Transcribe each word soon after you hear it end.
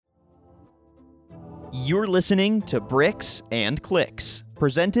You're listening to Bricks and Clicks,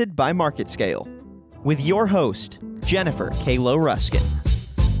 presented by MarketScale, with your host, Jennifer Kalo Ruskin.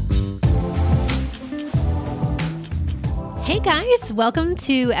 Hey guys, welcome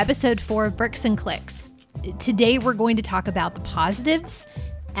to episode 4 of Bricks and Clicks. Today we're going to talk about the positives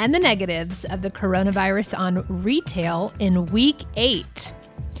and the negatives of the coronavirus on retail in week 8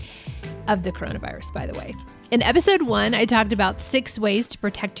 of the coronavirus, by the way. In episode 1, I talked about 6 ways to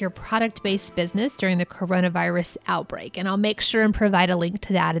protect your product-based business during the coronavirus outbreak, and I'll make sure and provide a link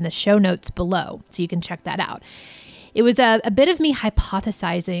to that in the show notes below so you can check that out. It was a bit of me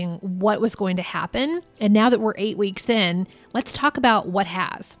hypothesizing what was going to happen, and now that we're 8 weeks in, let's talk about what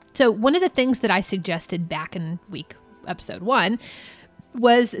has. So one of the things that I suggested back in episode 1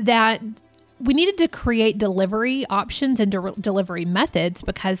 was that we needed to create delivery options and delivery methods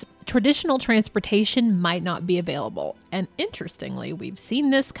because traditional transportation might not be available. And interestingly, we've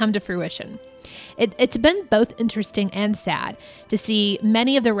seen this come to fruition. It's been both interesting and sad to see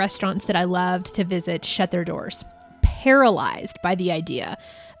many of the restaurants that I loved to visit shut their doors, paralyzed by the idea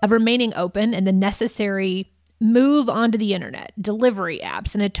of remaining open and the necessary move onto the internet, delivery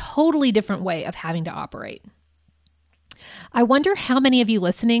apps, and a totally different way of having to operate. I wonder how many of you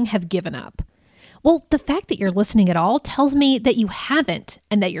listening have given up. Well, the fact that you're listening at all tells me that you haven't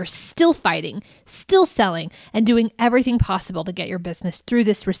and that you're still fighting, still selling, and doing everything possible to get your business through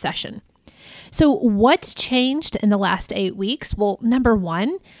this recession. So what's changed in the last 8 weeks? Well, number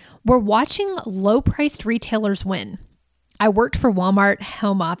 1, we're watching low-priced retailers win. I worked for Walmart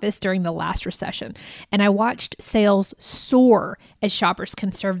home office during the last recession, and I watched sales soar as shoppers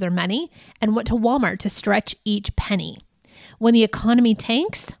conserved their money and went to Walmart to stretch each penny. When the economy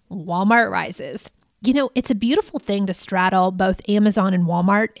tanks, Walmart rises. You know, it's a beautiful thing to straddle both Amazon and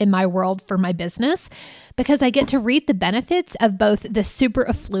Walmart in my world for my business because I get to reap the benefits of both the super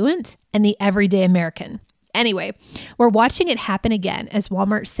affluent and the everyday American. Anyway, we're watching it happen again as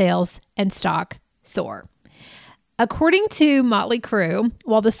Walmart sales and stock soar. According to Motley Crue,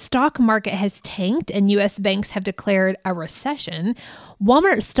 while the stock market has tanked and U.S. banks have declared a recession,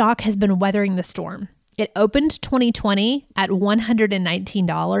 Walmart stock has been weathering the storm. It opened 2020 at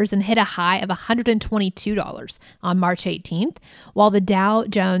 $119 and hit a high of $122 on March 18th, while the Dow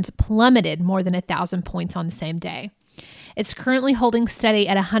Jones plummeted more than 1,000 points on the same day. It's currently holding steady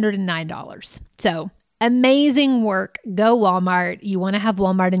at $109. So, amazing work. Go Walmart. You want to have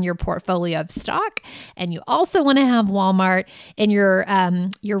Walmart in your portfolio of stock, and you also want to have Walmart in your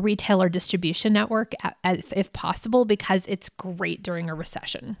retailer distribution network if possible, because it's great during a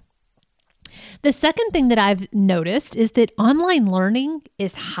recession. The second thing that I've noticed is that online learning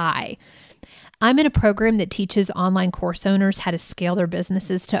is high. I'm in a program that teaches online course owners how to scale their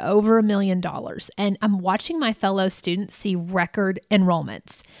businesses to over $1 million, and I'm watching my fellow students see record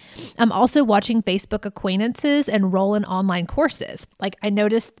enrollments. I'm also watching Facebook acquaintances enroll in online courses. Like I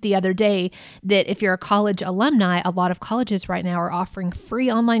noticed the other day that if you're a college alumni, a lot of colleges right now are offering free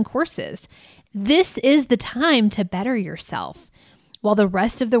online courses. This is the time to better yourself, while the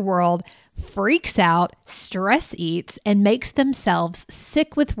rest of the world freaks out, stress eats, and makes themselves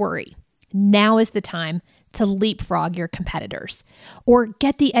sick with worry. Now is the time to leapfrog your competitors, or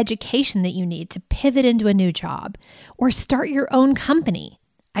get the education that you need to pivot into a new job, or start your own company.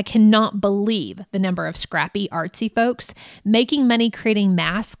 I cannot believe the number of scrappy, artsy folks making money creating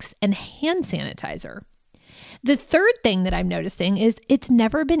masks and hand sanitizer. The third thing that I'm noticing is it's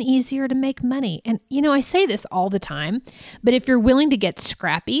never been easier to make money. And, you know, I say this all the time, but if you're willing to get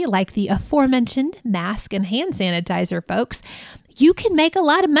scrappy, like the aforementioned mask and hand sanitizer folks, you can make a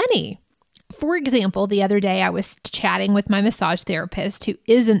lot of money. For example, the other day I was chatting with my massage therapist who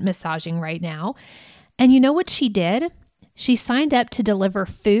isn't massaging right now. And you know what she did? She signed up to deliver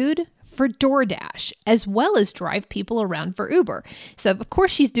food for DoorDash, as well as drive people around for Uber. So of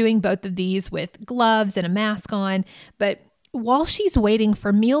course she's doing both of these with gloves and a mask on, but while she's waiting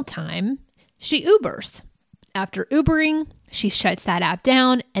for mealtime, she Ubers. After Ubering, she shuts that app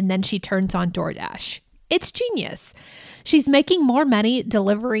down and then she turns on DoorDash. It's genius. She's making more money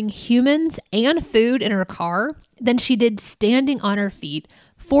delivering humans and food in her car than she did standing on her feet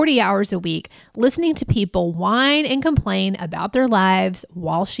 40 hours a week, listening to people whine and complain about their lives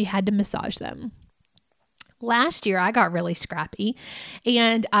while she had to massage them. Last year, I got really scrappy,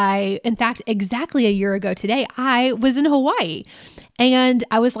 and in fact, exactly a year ago today, I was in Hawaii, and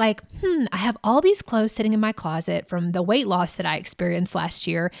I was like, I have all these clothes sitting in my closet from the weight loss that I experienced last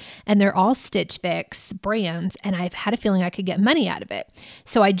year, and they're all Stitch Fix brands, and I've had a feeling I could get money out of it.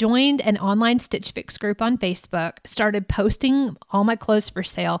 So I joined an online Stitch Fix group on Facebook, started posting all my clothes for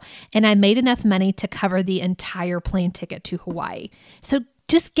sale, and I made enough money to cover the entire plane ticket to Hawaii. So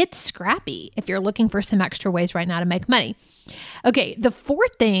just get scrappy if you're looking for some extra ways right now to make money. Okay, the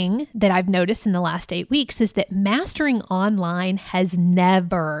fourth thing that I've noticed in the last 8 weeks is that mastering online has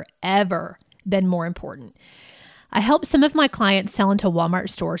never, ever been more important. I help some of my clients sell into Walmart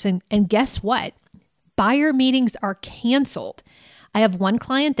stores, and guess what? Buyer meetings are canceled. I have one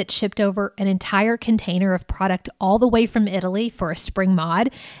client that shipped over an entire container of product all the way from Italy for a spring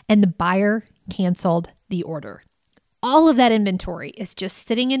mod, and the buyer canceled the order. All of that inventory is just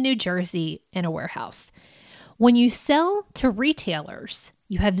sitting in New Jersey in a warehouse. When you sell to retailers,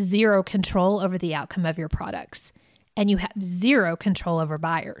 you have zero control over the outcome of your products, and you have zero control over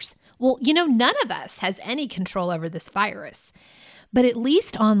buyers. Well, none of us has any control over this virus. But at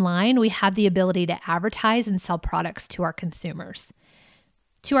least online, we have the ability to advertise and sell products to our consumers,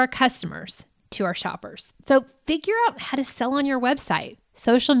 to our customers, to our shoppers. So figure out how to sell on your website,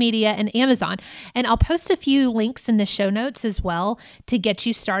 social media, and Amazon. And I'll post a few links in the show notes as well to get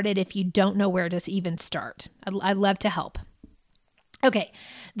you started if you don't know where to even start. I'd love to help. Okay,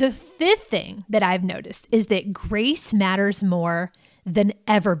 the fifth thing that I've noticed is that grace matters more than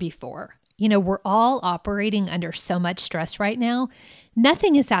ever before. We're all operating under so much stress right now.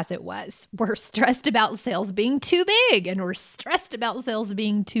 Nothing is as it was. We're stressed about sales being too big, and we're stressed about sales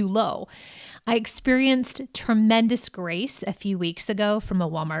being too low. I experienced tremendous grace a few weeks ago from a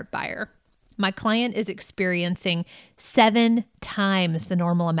Walmart buyer. My client is experiencing 7 times the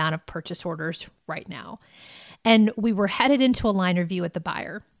normal amount of purchase orders right now. And we were headed into a line review with the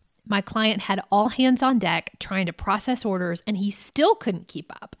buyer. My client had all hands on deck trying to process orders, and he still couldn't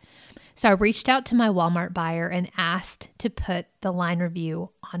keep up. So I reached out to my Walmart buyer and asked to put the line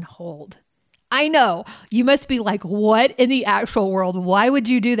review on hold. I know you must be like, what in the actual world? Why would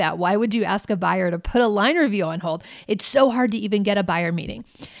you do that? Why would you ask a buyer to put a line review on hold? It's so hard to even get a buyer meeting.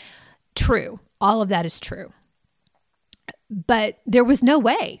 True. All of that is true. But there was no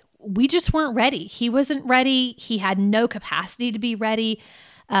way. We just weren't ready. He wasn't ready. He had no capacity to be ready.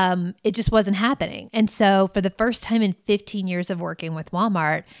 It just wasn't happening. And so for the first time in 15 years of working with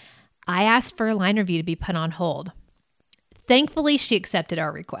Walmart, I asked for a line review to be put on hold. Thankfully, she accepted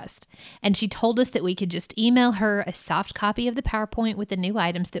our request, and she told us that we could just email her a soft copy of the PowerPoint with the new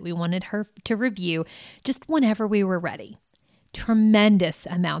items that we wanted her to review just whenever we were ready. Tremendous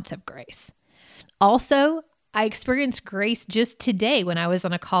amounts of grace. Also, I experienced grace just today when I was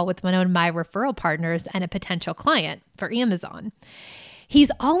on a call with one of my referral partners and a potential client for Amazon.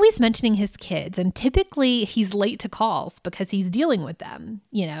 He's always mentioning his kids, and typically he's late to calls because he's dealing with them.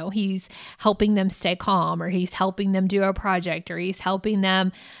 He's helping them stay calm, or he's helping them do a project, or he's helping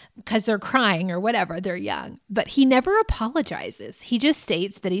them because they're crying or whatever. They're young, but he never apologizes. He just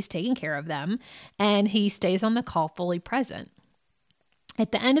states that he's taking care of them, and he stays on the call fully present.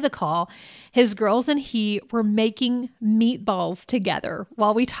 At the end of the call, his girls and he were making meatballs together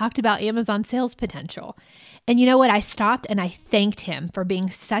while we talked about Amazon sales potential. And you know what? I stopped and I thanked him for being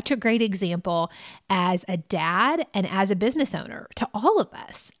such a great example as a dad and as a business owner to all of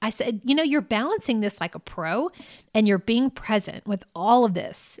us. I said, you're balancing this like a pro, and you're being present with all of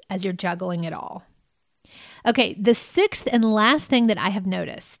this as you're juggling it all. Okay, the sixth and last thing that I have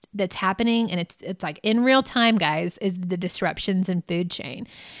noticed that's happening, and it's like in real time, guys, is the disruptions in food chain.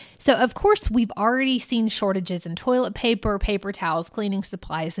 So of course, we've already seen shortages in toilet paper, paper towels, cleaning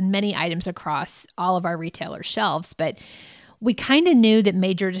supplies, and many items across all of our retailer shelves. But we kind of knew that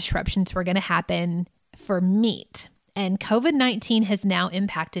major disruptions were going to happen for meat. And COVID-19 has now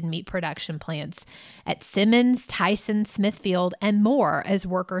impacted meat production plants at Simmons, Tyson, Smithfield, and more as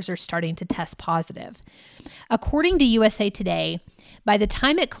workers are starting to test positive. According to USA Today, by the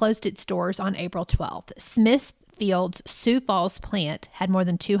time it closed its doors on April 12th, Smithfield's Sioux Falls plant had more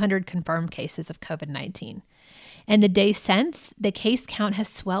than 200 confirmed cases of COVID-19. And the day since, the case count has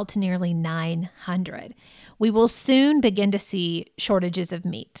swelled to nearly 900. We will soon begin to see shortages of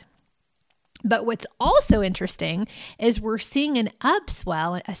meat. But what's also interesting is we're seeing an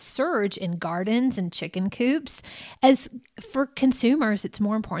upswell, a surge in gardens and chicken coops. As for consumers, it's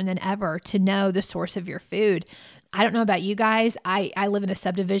more important than ever to know the source of your food. I don't know about you guys. I live in a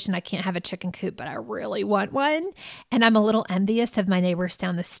subdivision. I can't have a chicken coop, but I really want one. And I'm a little envious of my neighbors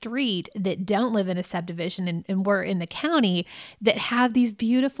down the street that don't live in a subdivision and we're in the county that have these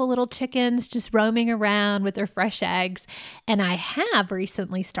beautiful little chickens just roaming around with their fresh eggs. And I have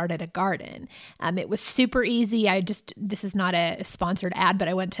recently started a garden. It was super easy. This is not a sponsored ad, but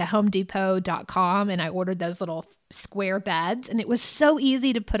I went to homedepot.com and I ordered those little square beds, and it was so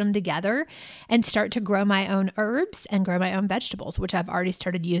easy to put them together and start to grow my own herbs and grow my own vegetables, which I've already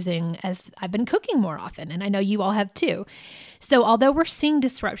started using as I've been cooking more often. And I know you all have too. So although we're seeing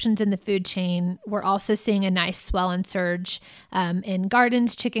disruptions in the food chain, we're also seeing a nice swell and surge in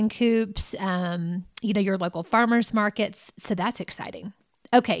gardens, chicken coops, your local farmers markets. So that's exciting.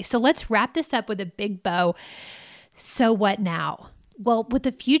 Okay, so let's wrap this up with a big bow. So what now? Well, with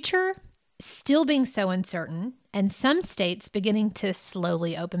the future still being so uncertain and some states beginning to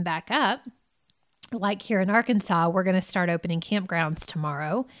slowly open back up, like here in Arkansas, we're going to start opening campgrounds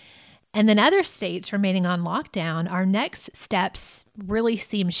tomorrow. And then other states remaining on lockdown, our next steps really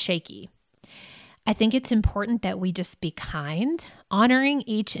seem shaky. I think it's important that we just be kind, honoring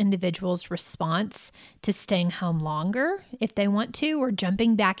each individual's response to staying home longer if they want to, or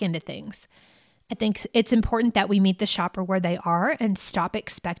jumping back into things. I think it's important that we meet the shopper where they are and stop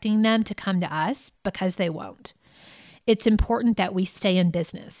expecting them to come to us because they won't. It's important that we stay in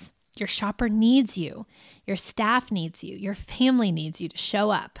business. Your shopper needs you. Your staff needs you. Your family needs you to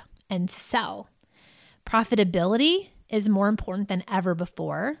show up and to sell. Profitability is more important than ever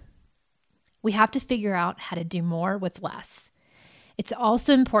before. We have to figure out how to do more with less. It's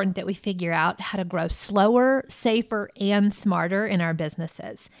also important that we figure out how to grow slower, safer, and smarter in our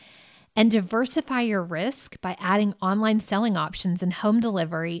businesses. And diversify your risk by adding online selling options and home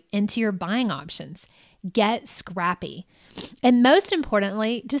delivery into your buying options. Get scrappy. And most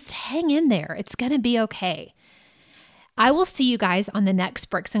importantly, just hang in there. It's going to be okay. I will see you guys on the next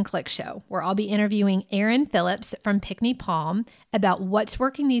Bricks and Clicks show, where I'll be interviewing Aaron Phillips from Pickney Palm about what's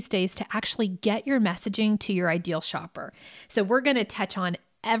working these days to actually get your messaging to your ideal shopper. So we're going to touch on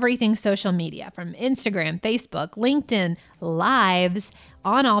everything social media, from Instagram, Facebook, LinkedIn, lives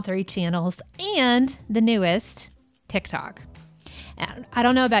on all 3 channels, and the newest, TikTok. And I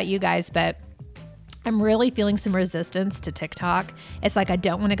don't know about you guys, but I'm really feeling some resistance to TikTok. It's like I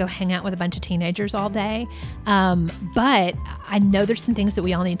don't want to go hang out with a bunch of teenagers all day. But I know there's some things that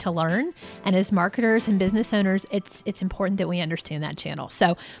we all need to learn. And as marketers and business owners, it's important that we understand that channel.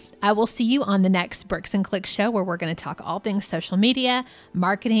 So I will see you on the next Bricks and Clicks show, where we're going to talk all things social media,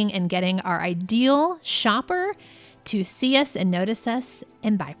 marketing, and getting our ideal shopper to see us and notice us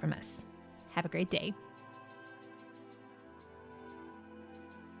and buy from us. Have a great day.